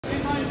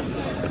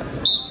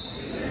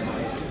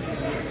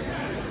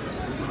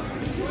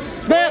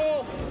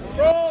Snap.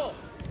 Scroll.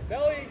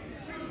 Belly.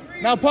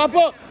 Now pop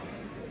up.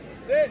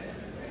 Sit.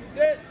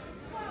 Sit.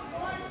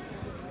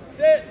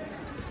 Sit.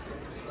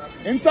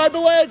 Inside the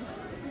leg.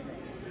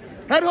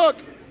 Head hook.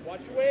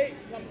 Watch your weight.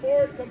 Come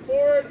forward. Come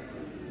forward.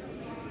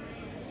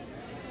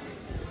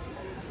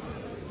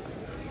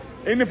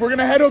 And if we're going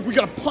to head hook, we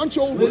got to punch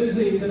over.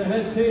 Lindsay, to the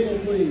head table,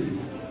 please.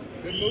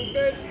 Good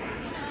movement.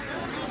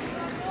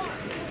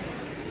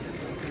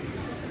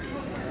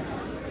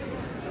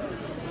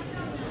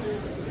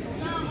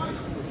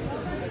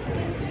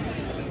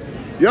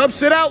 Yup,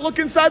 sit out, look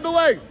inside the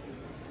leg.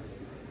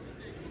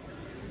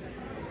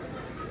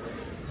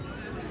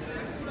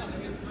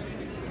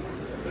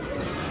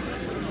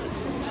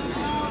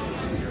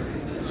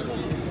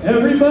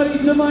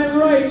 Everybody to my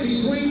right,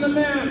 between the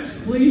mats,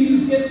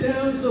 please get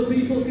down so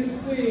people can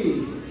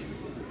see.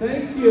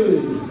 Thank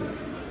you.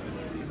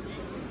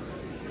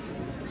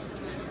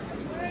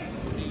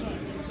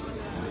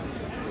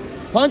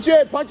 Punch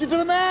it to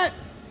the mat.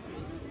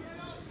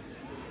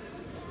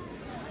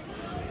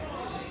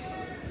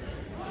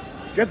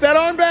 Get that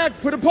arm back,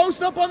 put a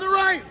post up on the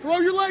right, throw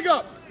your leg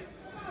up.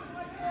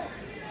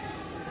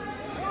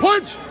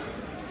 Punch.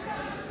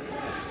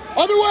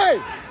 Other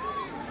way.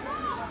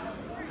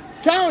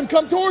 Cowen,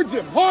 come towards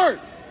him, hard.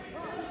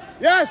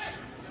 Yes,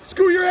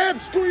 screw your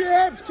hips,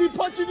 keep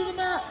punching to the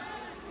mat.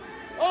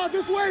 Oh,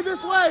 this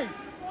way.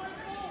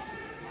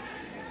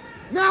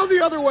 Now the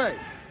other way.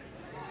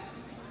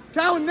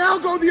 Cowen, now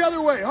go the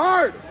other way,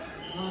 hard.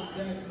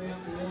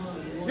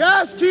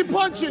 Yes, keep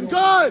punching,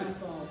 good.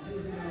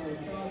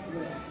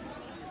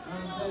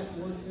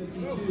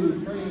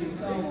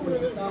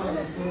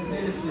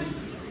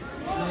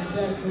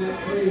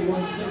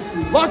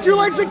 Lock your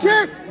legs and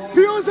kick.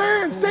 Peel his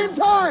hands, same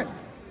time.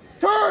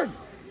 Turn.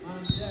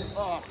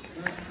 Oh.